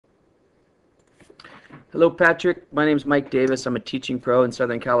Hello, Patrick. My name is Mike Davis. I'm a teaching pro in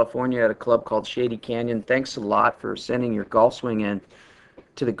Southern California at a club called Shady Canyon. Thanks a lot for sending your golf swing in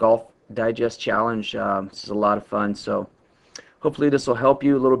to the Golf Digest Challenge. This is a lot of fun. So hopefully this will help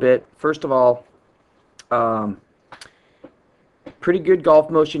you a little bit. First of all, um, pretty good golf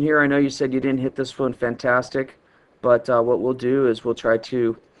motion here. I know you said you didn't hit this one fantastic, but what we'll do is we'll try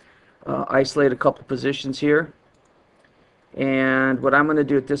to isolate a couple positions here. And what I'm going to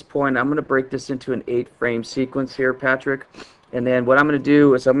do at this point, I'm going to break this into an 8-frame sequence here, Patrick. And then what I'm going to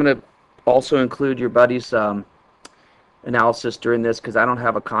do is I'm going to also include your buddy's analysis during this because I don't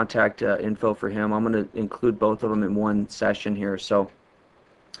have a contact info for him. I'm going to include both of them in one session here. So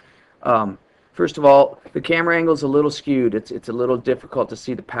um, first of all, the camera angle is a little skewed. It's a little difficult to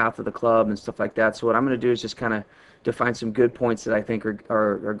see the path of the club and stuff like that. So what I'm going to do is just kind of define some good points that I think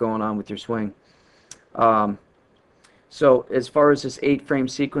are going on with your swing. Um, So as far as this 8-frame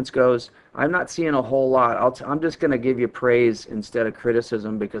sequence goes, I'm not seeing a whole lot. I'm just going to give you praise instead of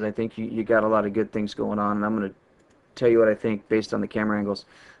criticism because I think you got a lot of good things going on, and I'm going to tell you what I think based on the camera angles.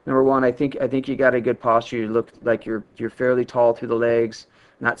 Number one, I think you got a good posture. You look like you're fairly tall through the legs,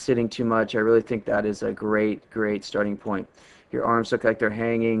 not sitting too much. I really think that is a great starting point. Your arms look like they're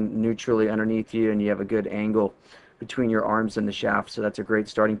hanging neutrally underneath you, and you have a good angle between your arms and the shaft. So that's a great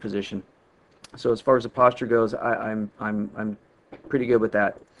starting position. So as far as the posture goes, I'm pretty good with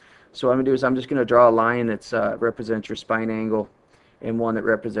that. So what I'm going to do is I'm just going to draw a line that represents your spine angle and one that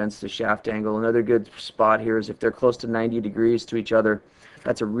represents the shaft angle. Another good spot here is if they're close to 90 degrees to each other,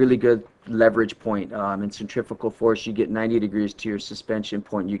 that's a really good leverage point. In centrifugal force, you get 90 degrees to your suspension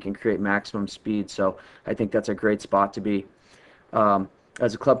point, you can create maximum speed. So I think that's a great spot to be.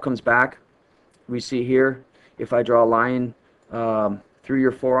 As the club comes back, we see here, if I draw a line through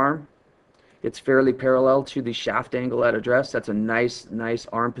your forearm, it's fairly parallel to the shaft angle at address. That's a nice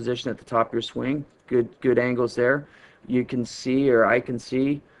arm position at the top of your swing. Good angles there. You can see, or I can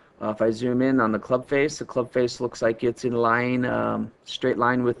see, if I zoom in on the club face looks like it's in line, straight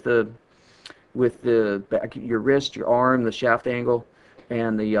line with the back, your wrist, your arm, the shaft angle,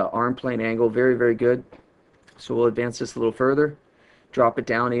 and the arm plane angle. Very good. So we'll advance this a little further. Drop it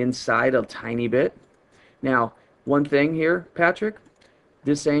down inside a tiny bit. Now, one thing here, Patrick.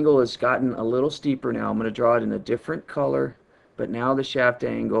 This angle has gotten a little steeper now. I'm going to draw it in a different color, but now the shaft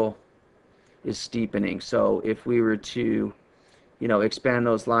angle is steepening. So if we were to, expand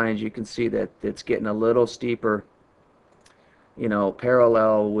those lines, you can see that it's getting a little steeper.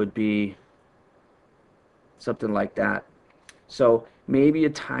 Parallel would be something like that. So maybe a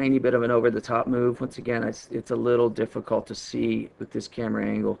tiny bit of an over-the-top move. Once again, it's a little difficult to see with this camera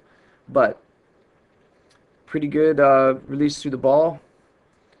angle, but pretty good release through the ball.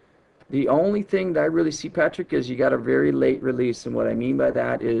 The only thing that I really see, Patrick, is you got a very late release, and what I mean by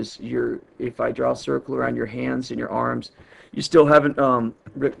that is if I draw a circle around your hands and your arms, you still haven't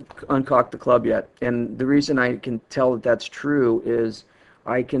uncocked the club yet. And the reason I can tell that that's true is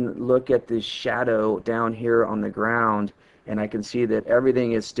I can look at the shadow down here on the ground, and I can see that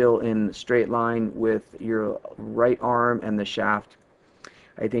everything is still in straight line with your right arm and the shaft.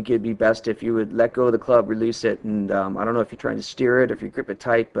 I think it'd be best if you would let go of the club, release it, and I don't know if you're trying to steer it, if you grip it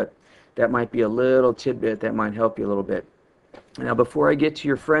tight, but that might be a little tidbit that might help you a little bit. Now, before I get to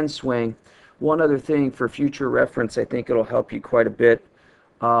your friend's swing, one other thing for future reference, I think it'll help you quite a bit.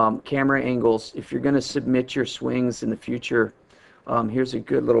 Camera angles. If you're going to submit your swings in the future, here's a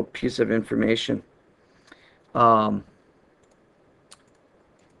good little piece of information. Hang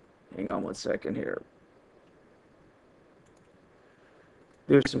on one second here.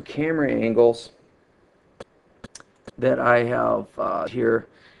 There's some camera angles that I have here,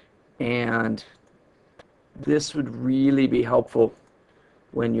 and this would really be helpful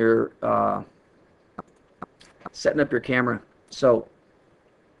when you're setting up your camera. So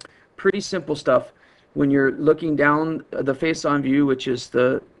pretty simple stuff. When you're looking down the face-on view, which is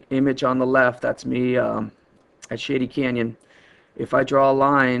the image on the left, that's me at Shady Canyon. If I draw a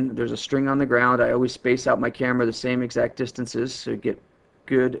line, there's a string on the ground. I always space out my camera the same exact distances so you get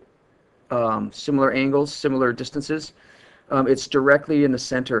good similar angles, similar distances. It's directly in the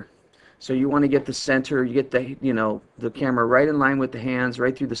center. So you want to get the center, you get the camera right in line with the hands,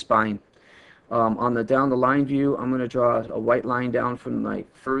 right through the spine. On the down the line view, I'm going to draw a white line down from my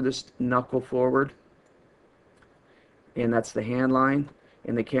furthest knuckle forward, and that's the hand line,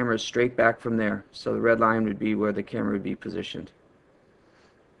 and the camera is straight back from there. So the red line would be where the camera would be positioned.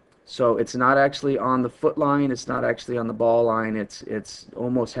 So it's not actually on the foot line, it's not actually on the ball line, it's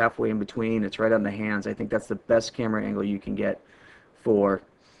almost halfway in between, it's right on the hands. I think that's the best camera angle you can get for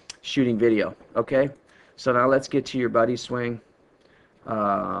shooting video. Okay, so now let's get to your buddy swing.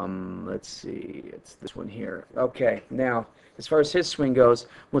 Let's see, it's this one here. Okay, now as far as his swing goes,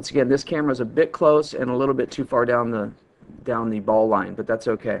 once again, this camera is a bit close and a little bit too far down the ball line, but that's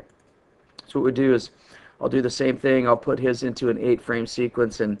okay. So what we do is I'll do the same thing. I'll put his into an 8-frame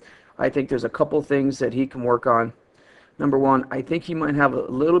sequence, and I think there's a couple things that he can work on. Number one, I think he might have a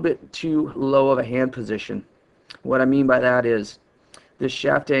little bit too low of a hand position. What I mean by that is this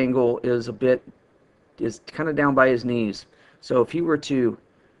shaft angle is kind of down by his knees. So if he were to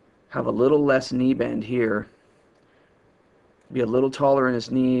have a little less knee bend here, be a little taller in his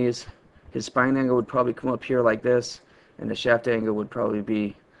knees, his spine angle would probably come up here like this, and the shaft angle would probably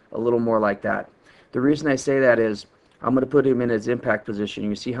be a little more like that. The reason I say that is I'm going to put him in his impact position.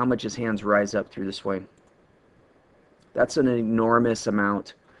 You see how much his hands rise up through the swing. That's an enormous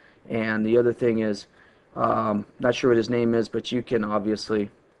amount. And the other thing is, not sure what his name is, but you can obviously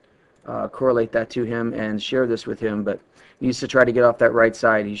correlate that to him and share this with him, but he needs to try to get off that right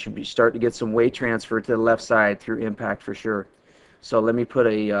side. He should be starting to get some weight transfer to the left side through impact for sure. So let me put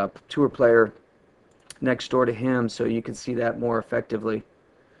a tour player next door to him so you can see that more effectively.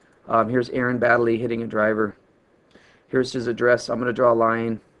 Here's Aaron Baddeley hitting a driver. Here's his address. I'm going to draw a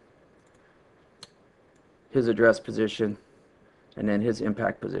line, his address position, and then his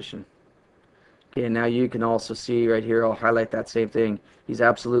impact position. Okay, and now you can also see right here, I'll highlight that same thing. He's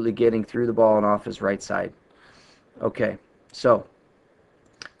absolutely getting through the ball and off his right side. Okay, so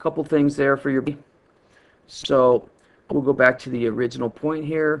a couple things there for your... So we'll go back to the original point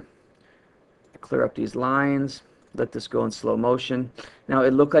here. Clear up these lines. Let this go in slow motion. Now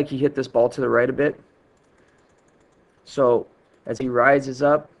it looked like he hit this ball to the right a bit. So as he rises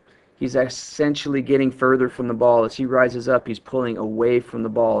up, he's essentially getting further from the ball. As he rises up, he's pulling away from the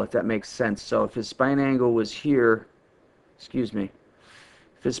ball, if that makes sense. So if his spine angle was here, excuse me,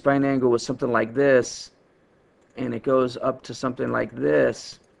 if his spine angle was something like this, and it goes up to something like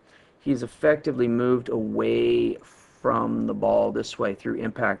this, he's effectively moved away from the ball this way through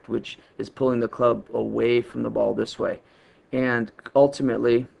impact, which is pulling the club away from the ball this way. And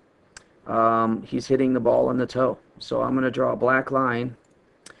ultimately, he's hitting the ball on the toe. So I'm going to draw a black line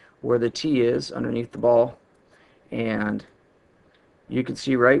where the tee is underneath the ball, and you can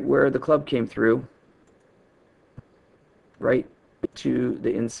see right where the club came through, right to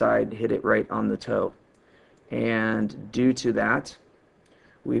the inside, hit it right on the toe. And due to that,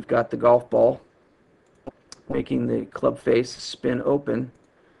 we've got the golf ball making the club face spin open,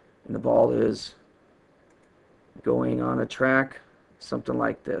 and the ball is going on a track, something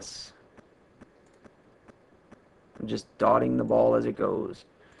like this. I'm just dotting the ball as it goes.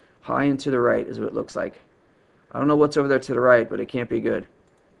 High and to the right is what it looks like. I don't know what's over there to the right, but it can't be good.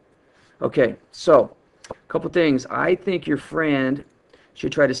 Okay, so a couple things. I think your friend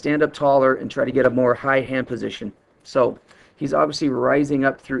should try to stand up taller and try to get a more high hand position. So he's obviously rising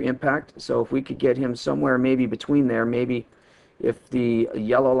up through impact, so if we could get him somewhere maybe between there, maybe if the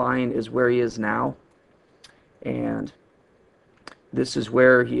yellow line is where he is now, and this is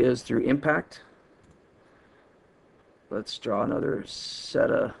where he is through impact. Let's draw another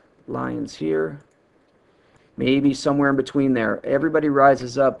set of lines here. Maybe somewhere in between there. Everybody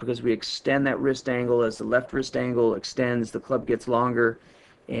rises up because we extend that wrist angle. As the left wrist angle extends, the club gets longer,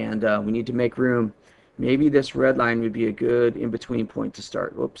 and we need to make room. Maybe this red line would be a good in-between point to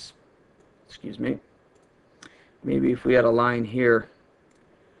start. Whoops. Excuse me. Maybe if we had a line here,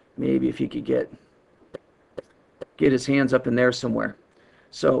 maybe if he could get his hands up in there somewhere.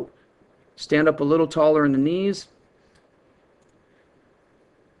 So stand up a little taller in the knees.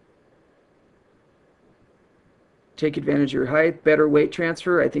 Take advantage of your height, better weight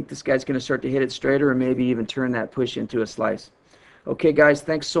transfer. I think this guy's going to start to hit it straighter and maybe even turn that push into a slice. Okay, guys,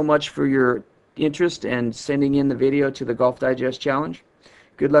 thanks so much for your interest and sending in the video to the Golf Digest Challenge.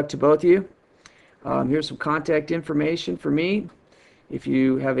 Good luck to both of you. Here's some contact information for me. If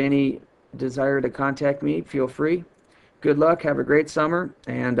you have any desire to contact me, feel free. Good luck, have a great summer,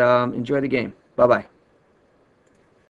 and enjoy the game. Bye-bye.